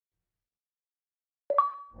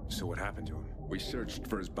So what happened to him? We searched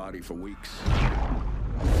for his body for weeks.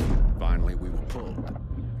 Finally, we were pulled.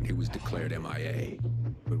 He was declared MIA.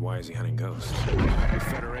 But why is he hunting ghosts? The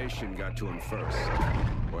Federation got to him first.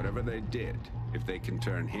 Whatever they did, if they can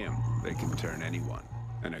turn him, they can turn anyone.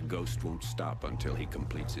 And a ghost won't stop until he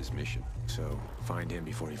completes his mission. So, find him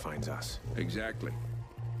before he finds us. Exactly.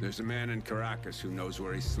 There's a man in Caracas who knows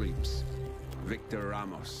where he sleeps. Victor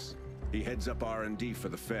Ramos. He heads up R&D for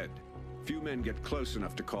the Fed. Few men get close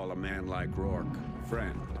enough to call a man like Rorke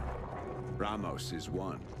friend. Ramos is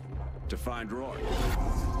one. To find Rorke,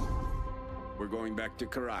 we're going back to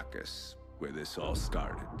Caracas, where this all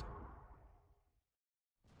started.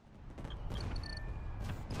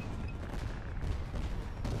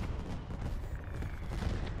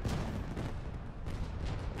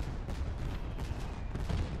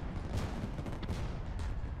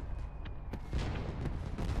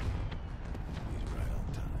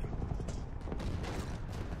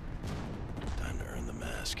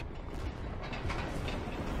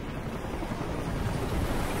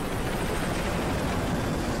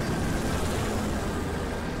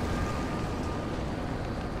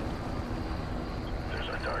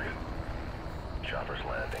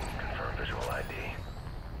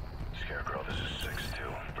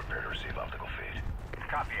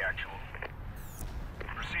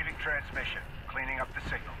 Transmission. Cleaning up the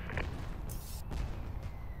signal.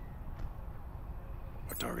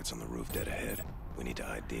 Our target's on the roof dead ahead. We need to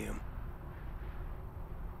ID him.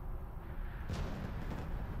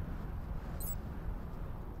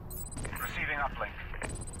 Receiving uplink.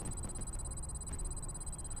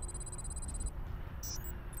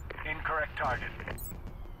 Incorrect target.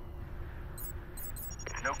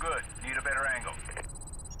 No good. Need a better angle.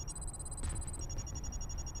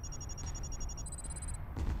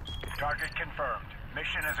 Target confirmed.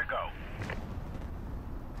 Mission is a go.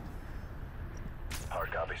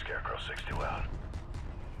 Hard copy, Scarecrow 6-2 out.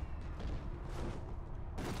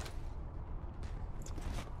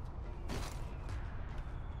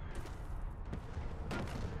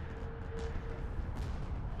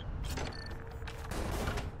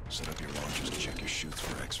 Set up your launchers and check your chutes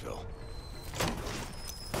for exfil.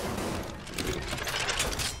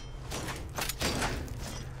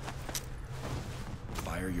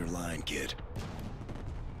 Fire your line, kid.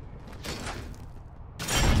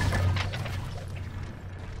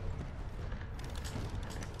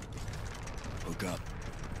 Hook up.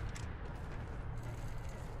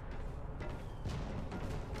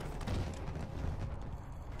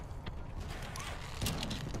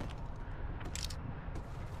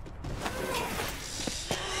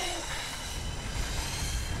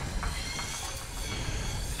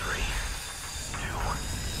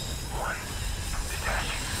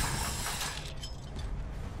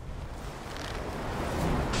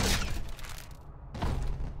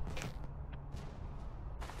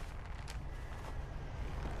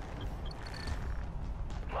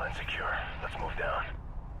 Line secure. Let's move down.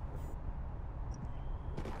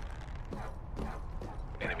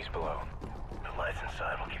 Enemies below. The lights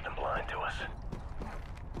inside will keep them blind to us.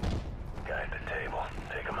 Guide the table.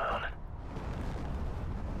 Take them out.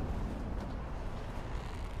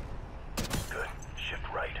 Good. Shift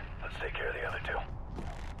right. Let's take care of the other two.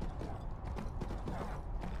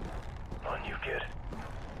 On you, kid.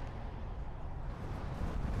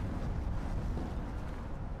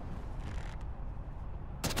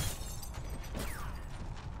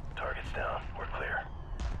 Target's down. We're clear.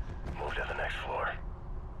 Move to the next floor.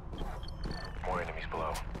 More enemies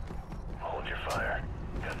below. Hold your fire.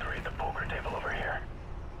 Got three at the poker table over here.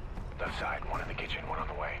 Left side, one in the kitchen, one on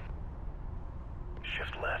the way.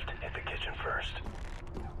 Shift left, hit the kitchen first.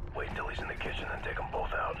 Wait until he's in the kitchen, then take them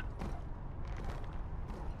both out.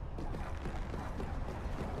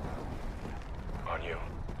 On you.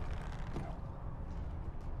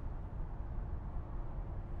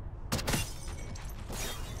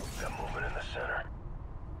 Got movement in the center.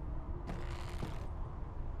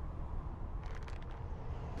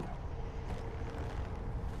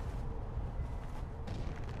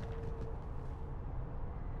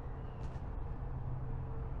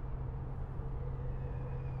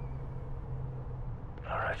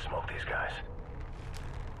 All right, smoke these guys.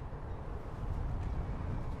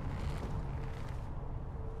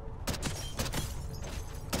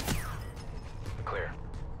 Clear.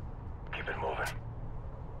 Keep it moving.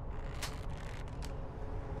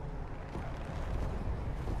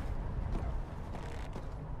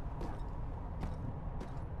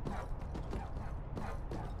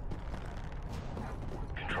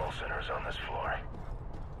 Control center is on this floor.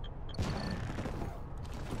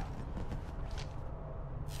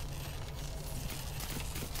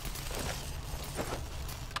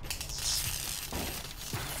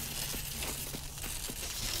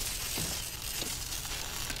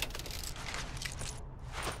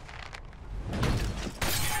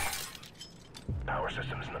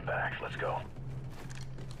 back. Let's go.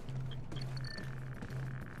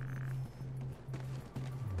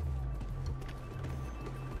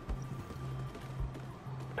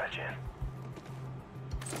 Patch in.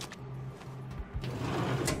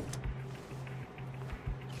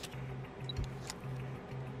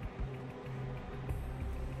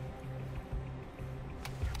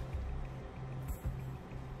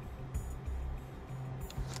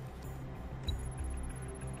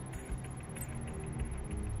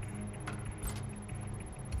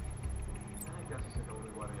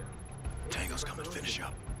 Tango's coming to finish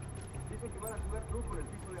up.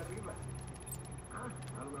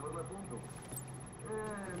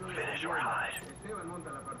 Finish or hide.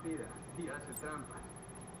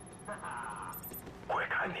 Quick,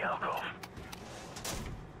 hide the alcove.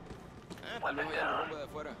 Tal vez vaya la rumba de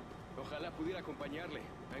afuera. Ojalá pudiera acompañarle.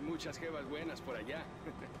 Hay muchas jevas buenas por allá.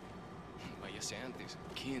 Váyase antes.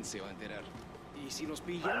 ¿Quién se va a enterar? ¿Y si nos Let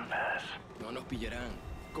pillan? him pass. No nos pillarán.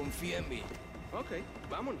 Confía en mí. Ok,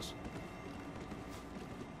 vámonos.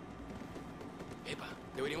 Epa,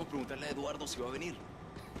 deberíamos preguntarle a Eduardo si va a venir.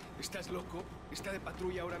 ¿Estás loco? Está de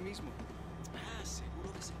patrulla ahora mismo. Ah,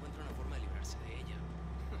 seguro que se encuentra una forma de librarse de ella.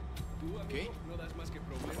 ¿Tú, amigo? ¿Qué? No das más que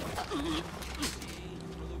problemas. Sí,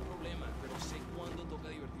 no doy problema, pero sé cuándo toca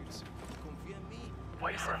divertirse. Confía en mí.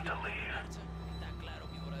 Wait for him to leave. Está claro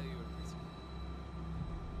que es hora de divertirse.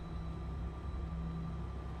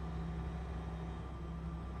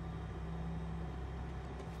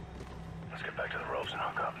 Let's get back to the ropes and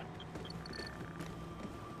hook up.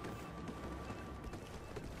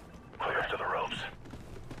 Clear to the ropes.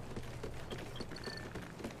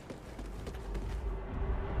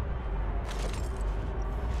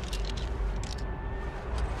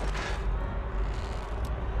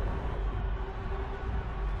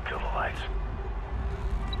 Kill the lights.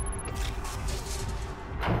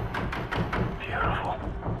 Beautiful.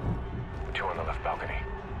 Two on the left balcony.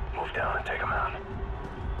 Move down and take them out.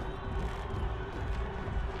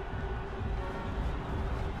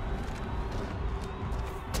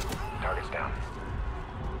 Target's down.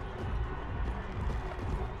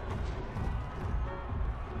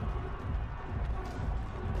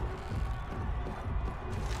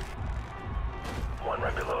 One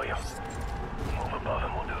right below you. Move above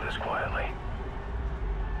and we'll do this quietly.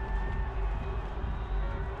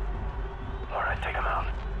 All right, take him out.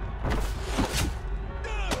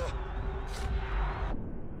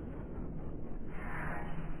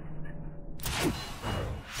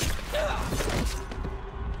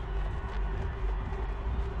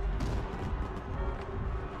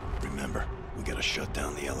 Remember, we gotta shut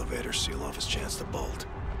down the elevator, seal off his chance to bolt.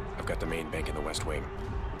 I've got the main bank in the West Wing.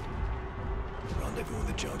 Rendezvous in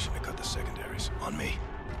the junction to cut the secondaries. On me.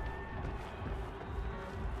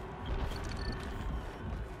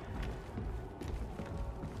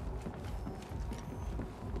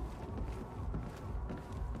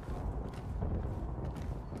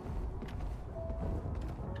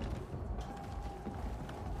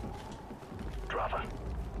 Drop him.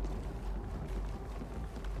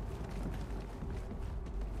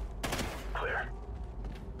 Clear.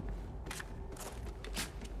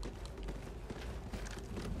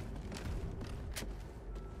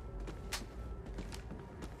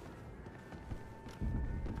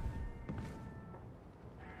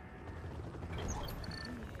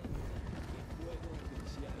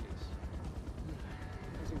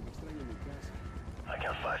 I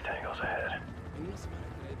count 5 tangos ahead. En una semana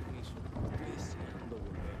trae permiso. Estoy deseando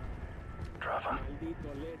volver. Drop him. Maldito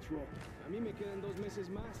Letro. A mí me quedan 2 meses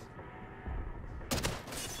más.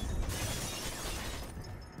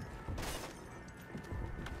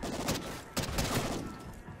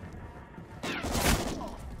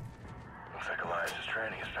 Looks like Elias's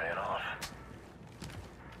training is paying off.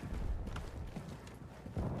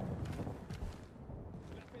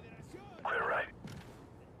 Clear right.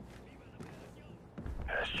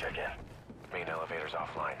 Guys, check in. Main elevator's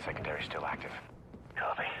offline. Secondary still active.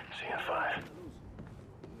 Copy. See you in 5.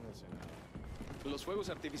 Los fuegos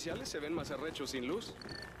artificiales se ven más arrechos sin luz.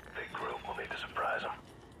 Big group. We'll need to surprise them.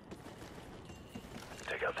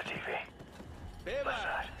 Take out the TV.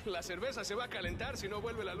 ¡Eva! La cerveza se va a calentar si no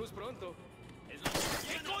vuelve la luz pronto.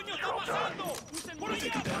 ¿Qué coño está pasando? ¡Por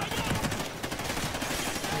allá! ¡Por allá!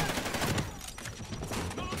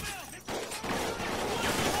 ¡No lo veo!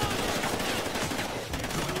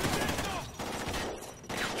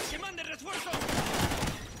 ¡Que mande refuerzo!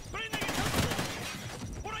 ¡Prenden esa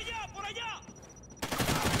luz! ¡Por allá! ¡Por allá!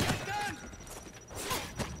 ¡Ya están!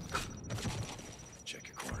 Check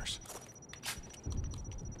your corners.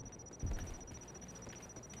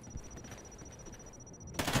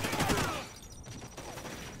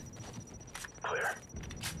 Clear.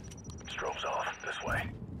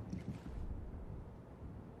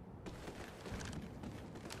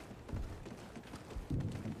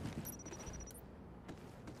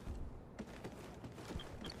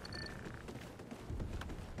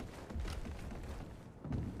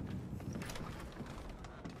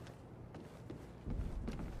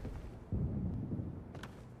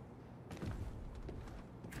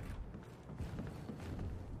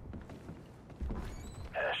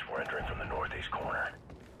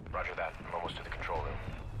 almost to the control room.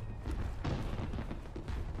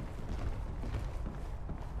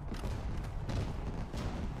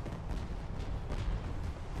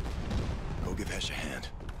 Go give Hesh a hand.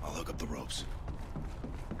 I'll hook up the ropes.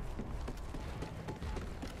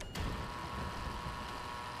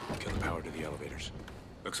 Kill the power to the elevators.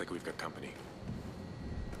 Looks like we've got company.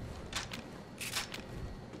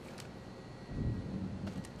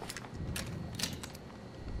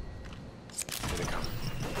 Here they come.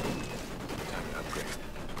 Time to upgrade.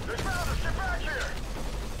 They found us! Get back here!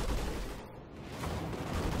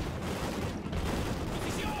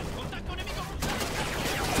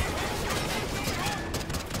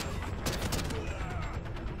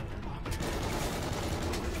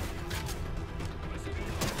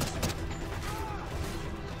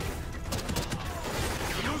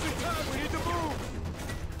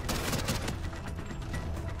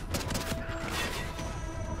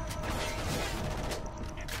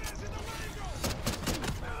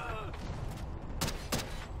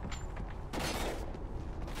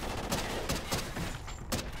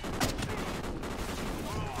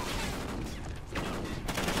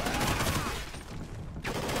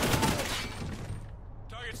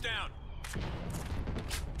 Down.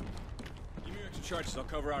 Give me your extra charges. I'll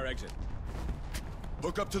cover our exit.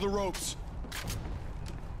 Hook up to the ropes.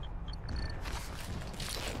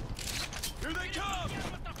 Here they come!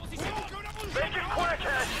 Make it quick,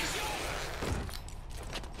 Hesh!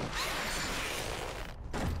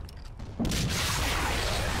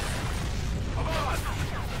 Come on!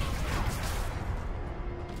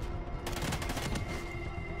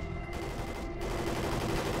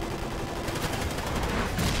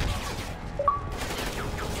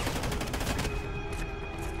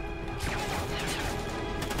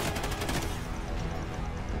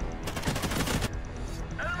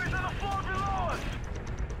 Enemies on the floor below us!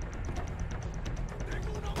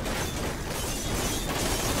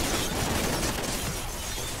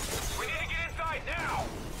 We need to get inside now!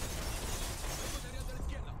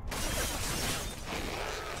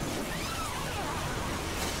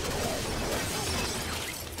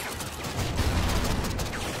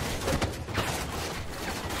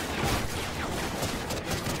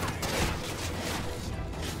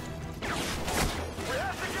 We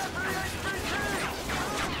have to get to the HVT!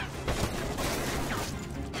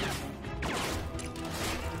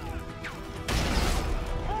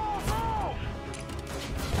 Move, move!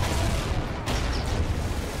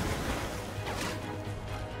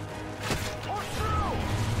 Push through!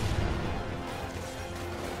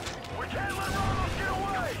 We can't let Ramos get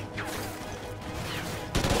away!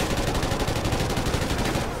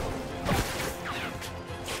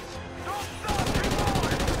 Don't stop! Keep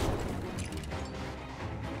moving!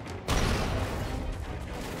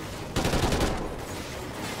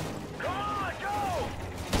 Come on, go!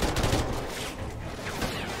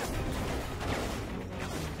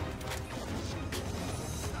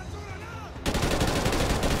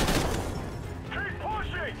 Keep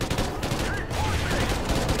pushing! Keep pushing!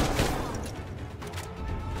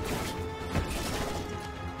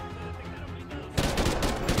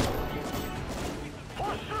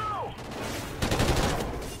 Push through!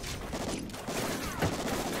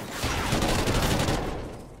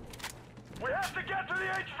 We have to get to the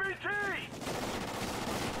HVT!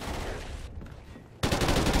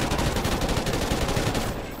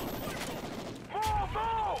 Move,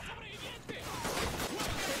 move!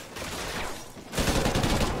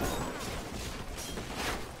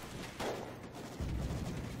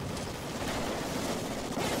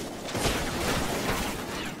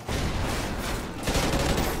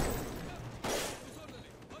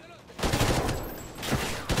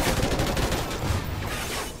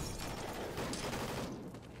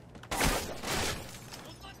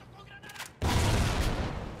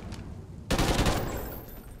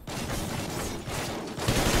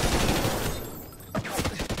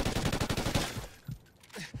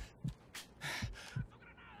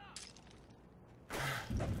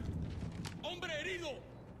 ¡Hombre herido!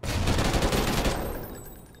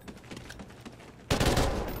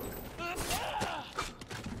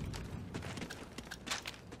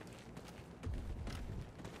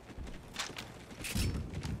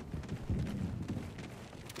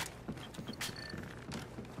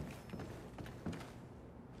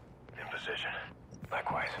 In position.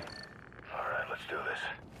 Likewise. All right, let's do this.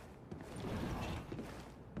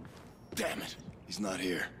 Damn it. He's not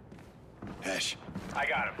here. Hesh. I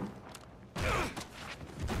got him.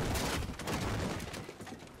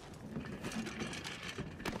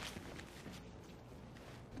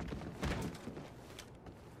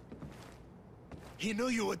 He knew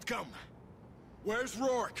you would come. Where's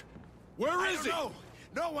Rorke? Where I is don't he? know.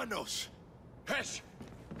 No one knows. Hesh!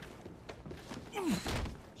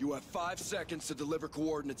 You have 5 seconds to deliver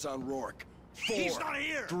coordinates on Rorke. 4, He's not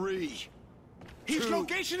here! 3, His 2.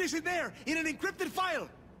 location isn't there, in an encrypted file!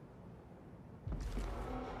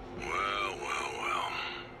 Well, well, well.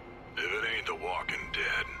 If it ain't the Walking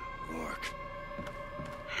Dead, Rorke.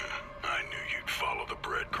 I knew you'd follow the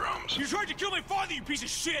breadcrumbs. You tried to kill my father, you piece of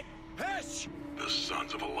shit! Hesh! The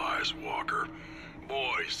sons of Elias Walker.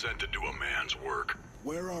 Boys sent to do a man's work.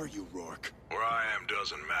 Where are you, Rorke? Where I am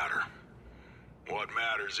doesn't matter. What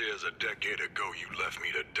matters is a decade ago you left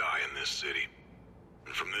me to die in this city.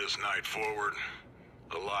 And from this night forward,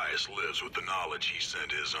 Elias lives with the knowledge he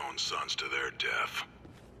sent his own sons to their death.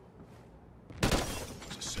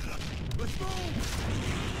 It's a setup. Let's move!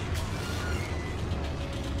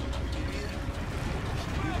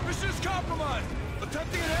 Mission's compromised!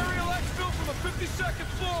 Attempting an aerial exfil from the 52nd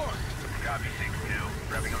floor! Copy 6-2.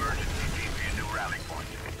 Grabbing emergency team for your new rally point.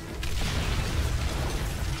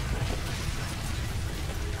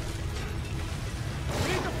 We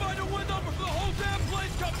need to find a window before the whole damn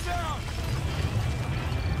place comes down!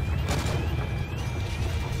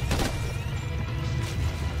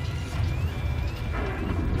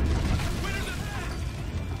 Windows ahead!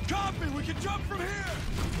 Copy! We can jump from here!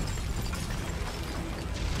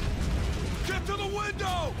 Get to the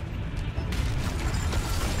window!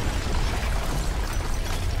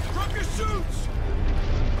 Drop your chutes!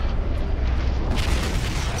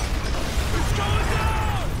 It's going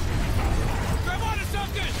down! Grab onto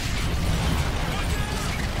something!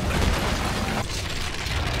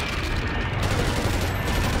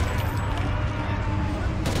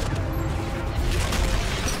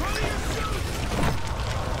 Run your chutes!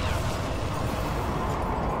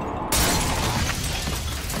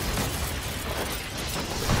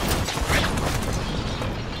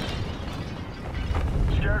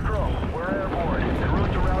 Scarecrow, we're airborne. En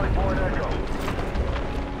route to Rally Point Echo.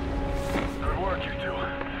 Good work, you two.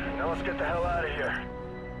 Now let's get the hell out of here.